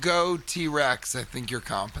 If you go T-Rex, I think you're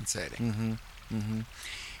compensating. And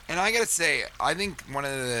I gotta say, I think one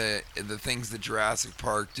of the things that Jurassic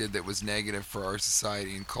Park did that was negative for our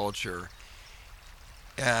society and culture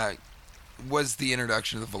was the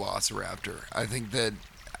introduction of the Velociraptor. I think that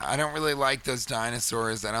I don't really like those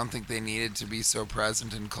dinosaurs. I don't think they needed to be so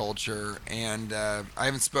present in culture. And I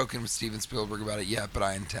haven't spoken with Steven Spielberg about it yet, but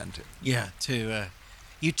I intend to. Yeah.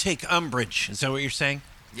 You take umbrage. Is that what you're saying?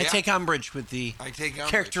 I Yeah. take umbrage with the I take umbrage.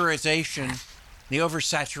 characterization, the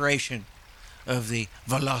oversaturation of the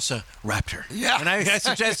Velociraptor. Yeah. And I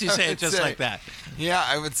suggest you say it just like that. Yeah,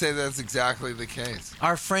 I would say that's exactly the case.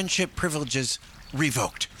 Our friendship privileges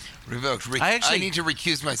revoked. Revoked. I actually need to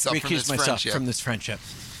recuse myself from Recuse this myself friendship. from this friendship.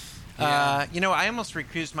 I almost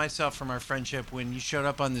recused myself from our friendship when you showed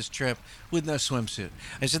up on this trip with no swimsuit.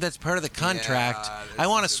 I said that's part of the contract. I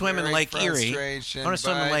want to swim in Lake Erie. I want to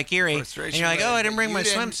swim in Lake Erie. And you're like, oh, I didn't bring my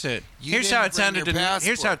swimsuit. Here's how it sounded to me.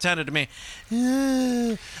 Here's how it sounded to me.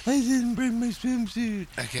 I didn't bring my swimsuit.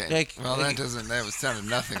 Okay. That sounded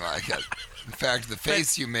nothing like it. In fact, the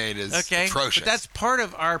face you made is atrocious. But that's part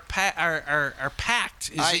of our pact.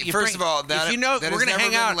 First of all, that if you know that we're has going to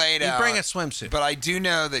never hang out, been laid you out. bring a swimsuit. But I do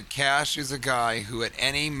know that Cash is a guy who at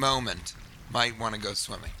any moment might want to go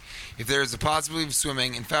swimming. If there's a possibility of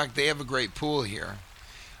swimming, in fact, they have a great pool here.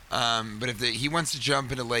 But if he wants to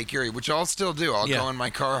jump into Lake Erie, which I'll still do, I'll go in my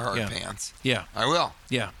Carhartt pants. Yeah. I will.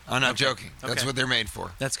 Yeah. I'm not joking. That's what they're made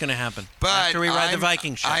for. That's going to happen. But after we ride the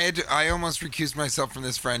Viking ship. I almost recused myself from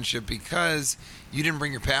this friendship because you didn't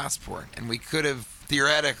bring your passport. And we could have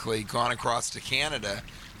theoretically gone across to Canada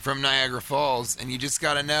from Niagara Falls. And you just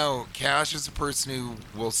got to know, Cash is a person who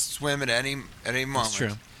will swim at any moment. That's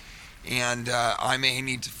true. And I may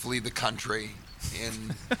need to flee the country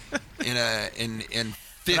in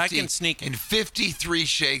 53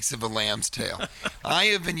 shakes of a lamb's tail. I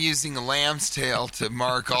have been using a lamb's tail to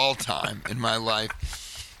mark all time in my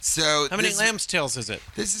life. So how many lamb's tails is it?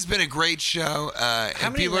 This has been a great show.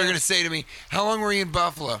 And people are going to say to me, how long were you in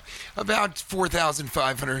Buffalo? About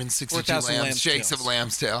 4,562 shakes of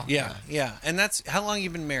lamb's tail. Yeah. And that's how long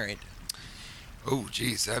you've been married? Oh,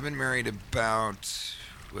 geez. I've been married about,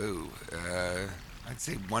 I'd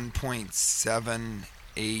say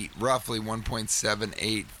 1.78, roughly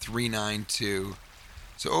 1.78392.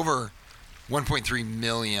 So over 1.3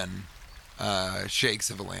 million shakes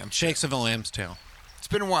of a lamb's tail. Shakes of a lamb's tail. It's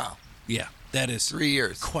been a while. Yeah, that is 3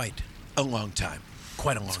 years. Quite a long time.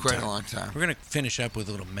 Quite a long time. We're going to finish up with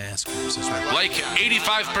a little mask groups as well. Like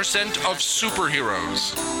 85% of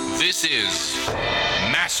superheroes, this is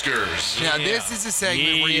Maskers. Now, this is a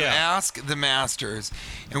segment where you ask the masters,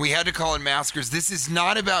 and we had to call it Maskers. This is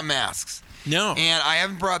not about masks. No. And I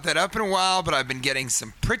haven't brought that up in a while, but I've been getting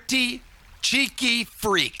some pretty cheeky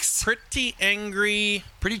freaks. Pretty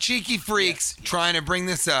cheeky freaks trying to bring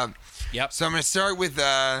this up. Yep. So I'm going to start with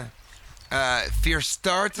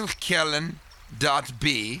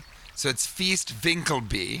Fearstartelkellen.b. So it's Feast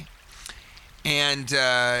Winkelby. And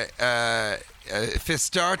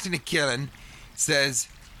Fearstartelkellen says,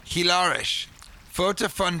 hilarisch. Foto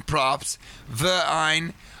von Props, we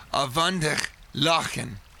ein avondig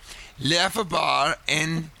lachen. Leverbaar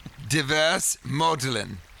en divers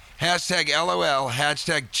modellen. Hashtag LOL,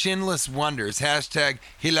 hashtag chinless wonders, hashtag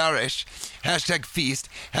hilarisch, hashtag feast,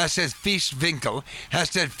 hashtag fischwinkel,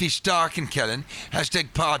 hashtag fischstarkenkellen,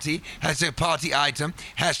 hashtag party item,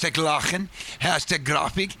 hashtag lachen, hashtag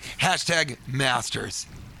grappig, hashtag masters.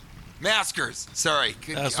 Maskers, sorry.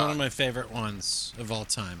 That's one of my favorite ones of all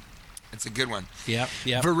time. It's a good one. Yep.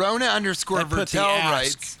 Verona_Vertel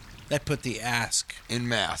writes. That put the ask in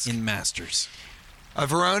mask. In masters.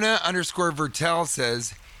 Verona_Vertel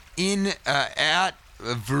says, at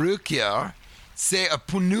Vrukja se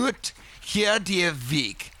punut hier die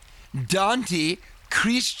Weg. Dante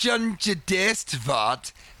Christian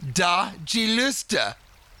Gedestvat da Gelusta.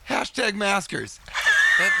 Hashtag maskers.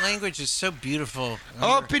 That language is so beautiful.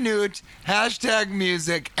 Punut, hashtag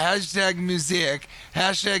music, hashtag music,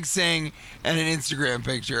 hashtag sing, and an Instagram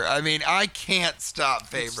picture. I mean, I can't stop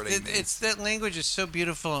favoriting these. That language is so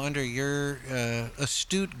beautiful under your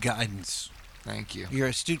astute guidance. Thank you. Your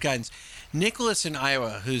astute guidance. Nicholas in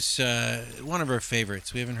Iowa, who's one of our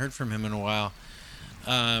favorites, we haven't heard from him in a while,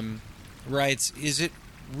 writes, is it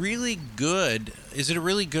a really good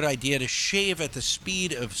idea to shave at the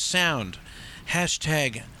speed of sound?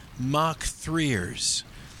 Hashtag Mach 3ers.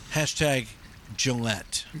 Hashtag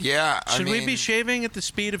Gillette. Yeah. Should we be shaving at the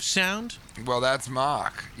speed of sound? Well, that's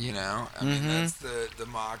Mach, you know. I mean, that's the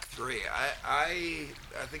Mach 3. I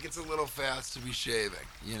think it's a little fast to be shaving,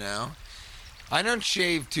 you know. I don't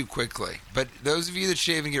shave too quickly, but those of you that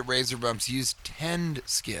shave and get razor bumps, use Tend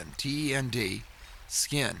Skin, T-E-N-D,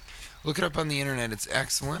 skin. Look it up on the internet. It's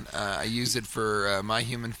excellent. I use it for my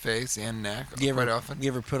human face and neck quite often. You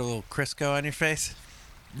ever put a little Crisco on your face?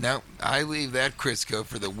 No, I leave that Crisco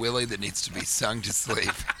for the willy that needs to be sung to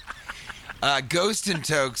sleep. Ghost and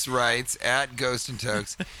Tokes writes, at Ghost and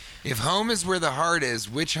Tokes, if home is where the heart is,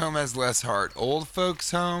 which home has less heart, old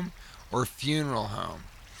folks' home or funeral home?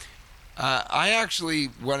 I actually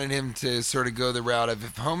wanted him to sort of go the route of,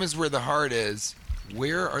 if home is where the heart is,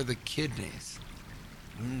 where are the kidneys?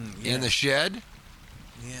 In the shed?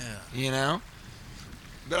 Yeah. You know?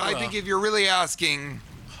 But I think if you're really asking...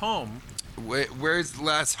 Home? Where's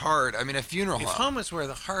less heart? I mean, a funeral home. If home is where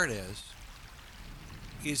the heart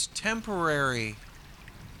is temporary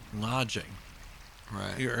lodging.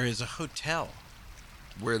 Right. or is a hotel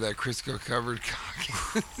Where that Crisco covered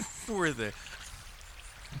cock is. for the.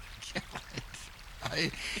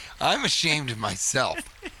 I'm ashamed of myself.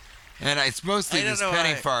 And it's mostly I don't this know.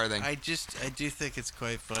 penny farthing. I do think it's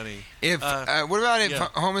quite funny. If what about if yeah.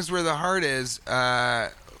 home is where the heart is?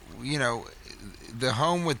 You know, the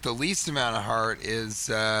home with the least amount of heart is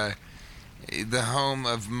the home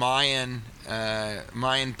of Mayan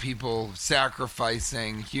people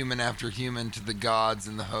sacrificing human after human to the gods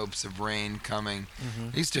in the hopes of rain coming.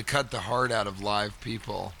 They used to cut the heart out of live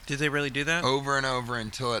people Did they really do that? over and over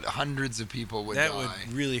until hundreds of people would that die.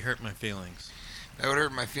 would really hurt my feelings. That would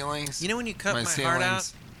hurt my feelings. You know when you cut my heart feelings.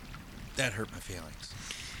 out? That hurt my feelings.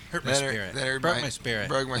 Hurt my That spirit. hurt Broke my spirit.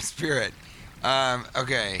 Broke my spirit.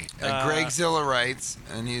 Okay. Greg Zilla writes,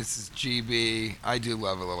 and this is GB. I do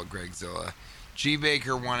love a little Greg Zilla. G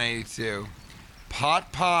Baker 182.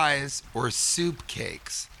 Pot pies or soup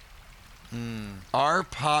cakes? Are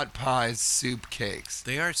pot pies soup cakes?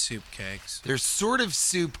 They are soup cakes. They're sort of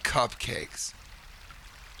soup cupcakes,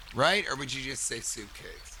 right? Or would you just say soup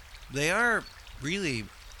cakes? They are really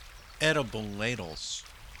edible ladles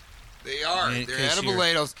They are. Yeah, They're 'cause edible you're-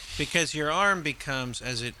 ladles, because your arm becomes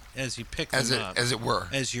as you pick them up as it were.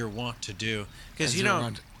 as you're wont to do. Because As you you're don't.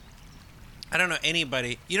 wont- I don't know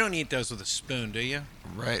anybody. You don't eat those with a spoon, do you?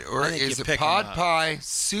 Right, or I think is you it pick 'em pot up. pie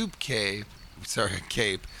soup cake? Sorry,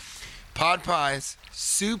 cape. Pot pies,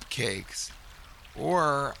 soup cakes,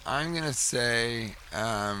 or I'm gonna say,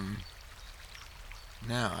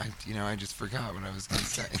 no, I just forgot what I was gonna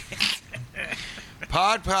say.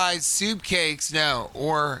 Pot pies, soup cakes, no,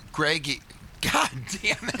 or Greggy. God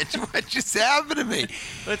damn it! What just happened to me?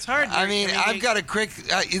 But it's hard. I mean, I've got a quick.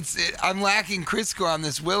 I'm lacking Crisco on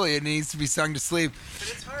this Willie. It needs to be sung to sleep. But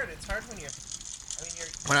it's hard. It's hard when you're.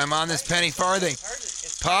 When I'm on this penny farthing.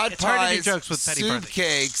 Pot It's hard to do pies, jokes with penny soup farthing.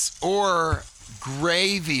 cakes, or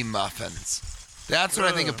gravy muffins. That's what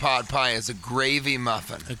I think a pot pie is, a gravy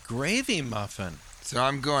muffin. A gravy muffin. So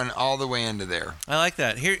I'm going all the way into there. I like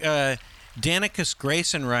that. Here, Danicus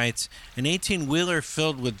Grayson writes, an 18-wheeler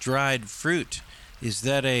filled with dried fruit. Is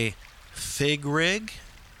that a fig rig?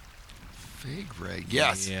 Fig rig.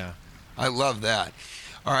 Yes. Yeah. I love that.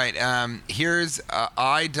 All right. Here's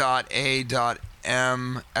I.A.M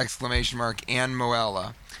exclamation mark and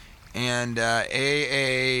Moella. And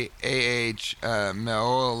AAAH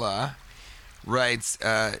Moella writes,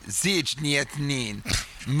 Zich niet nin.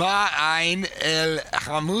 Ma ein el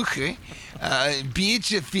hamuche.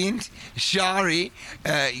 Beetje vind shari.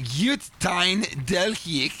 Jut tein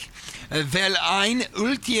delchik. Vel ein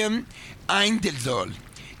ultim eindelsol.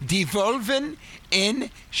 Die Wolven in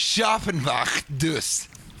Schoppenbach dus.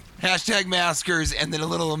 Hashtag maskers, and then a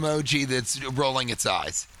little emoji that's rolling its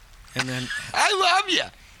eyes. And then I love you,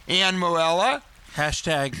 Ann Moella.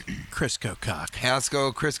 hashtag Crisco cock.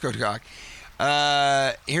 Hasco Crisco Cock.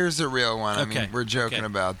 Here's a real one. I Okay, mean, we're joking okay.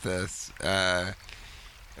 about this.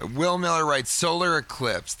 Will Miller writes, solar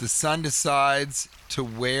eclipse. The sun decides to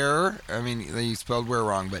wear, I mean, you spelled wear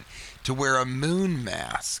wrong, but to wear a moon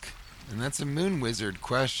mask. And that's a moon wizard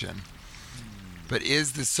question. But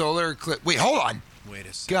is the solar eclipse... Wait, hold on. Wait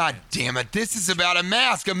a second. God damn it. This is about a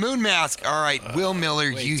mask, a moon mask. All right, Will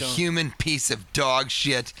Miller, wait, you don't- human piece of dog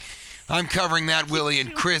shit. I'm covering that Willie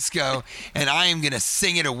and Crisco, and I am going to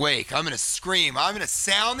sing it awake. I'm going to scream. I'm going to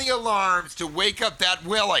sound the alarms to wake up that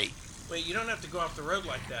Willie. Wait, you don't have to go off the road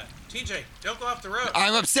like that. TJ, don't go off the road.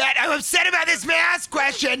 I'm upset. I'm upset about this mask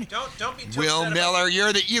question. Don't be too Will upset Miller,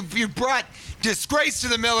 you brought disgrace to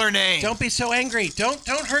the Miller name. Don't be so angry. Don't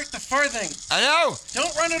hurt the farthing. I know.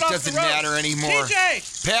 Don't run it off Doesn't the road. matter anymore.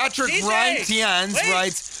 TJ! Patrick TJ, Reintians wait.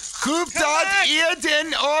 writes, Goed Come dat back. ihr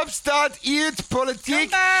den opstaat uit Come politiek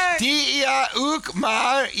back. die ihr ook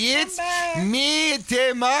maar iets back. mee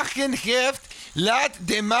te maken heeft. Laat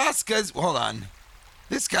de maskers... Hold on.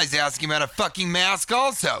 This guy's asking about a fucking mask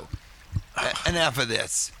also. Enough of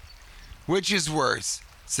this. Which is worse?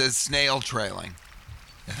 Says Snail Trailing.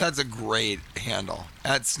 That's a great handle.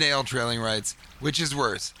 At Snail Trailing writes, which is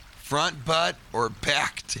worse? Front butt or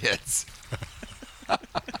back tits?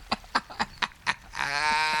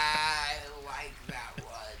 I like that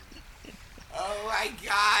one. Oh my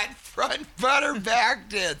God. Front butt or back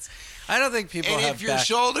tits? I don't think people And have if your back.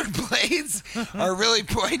 shoulder blades are really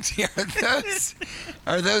pointy,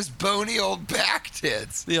 are those bony old back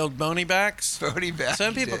tits? The old bony backs. Bony back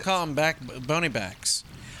Some people tits. call them bony backs.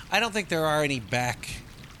 I don't think there are any back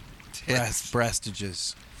Tits.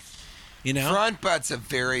 breastages. You know, Front butt's a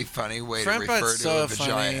very funny way front to refer butt's to so a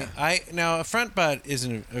vagina. funny. A front butt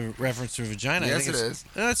isn't a reference to a vagina. I Yes, think it it's, is.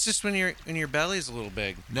 No, it's just when your belly's a little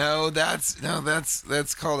big. That's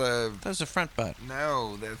called a That's a front butt.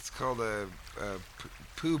 no. That's called a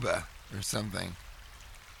Puba or something.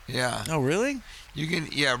 Yeah. Oh, really? You can,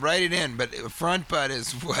 write it in. But front butt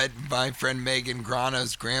is what my friend Megan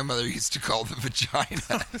Grano's grandmother used to call the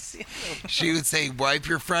vagina. She would say, wipe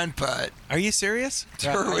your front butt. Are you serious?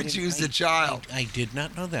 To her when she was a child. I did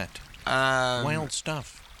not know that. Wild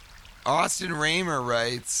stuff. Austin Raymer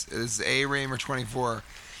writes, is A. Raymer 24,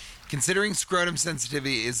 considering scrotum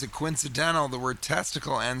sensitivity is a coincidental, the word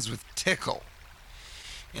testicle ends with tickle.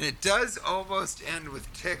 And it does almost end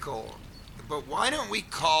with tickle. But why don't we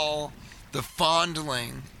call the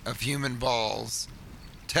fondling of human balls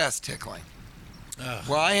test tickling?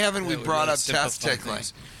 Why haven't we brought up test tickling?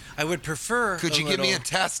 I would prefer. Could you give me a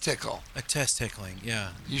test tickle? A test tickling, yeah.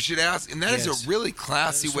 You should ask, and that is a really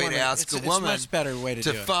classy way to ask a woman. It's a much better way to do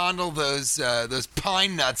it. Fondle those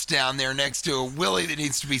pine nuts down there next to a willy that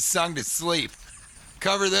needs to be sung to sleep.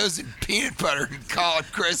 Cover those in peanut butter and call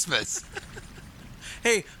it Christmas.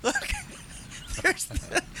 Hey, look.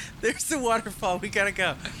 There's the waterfall. We gotta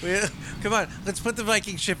go. Come on, let's put the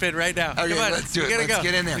Viking ship in right now. Okay, come on, let's do it. Let's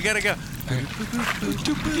get in there. We gotta go.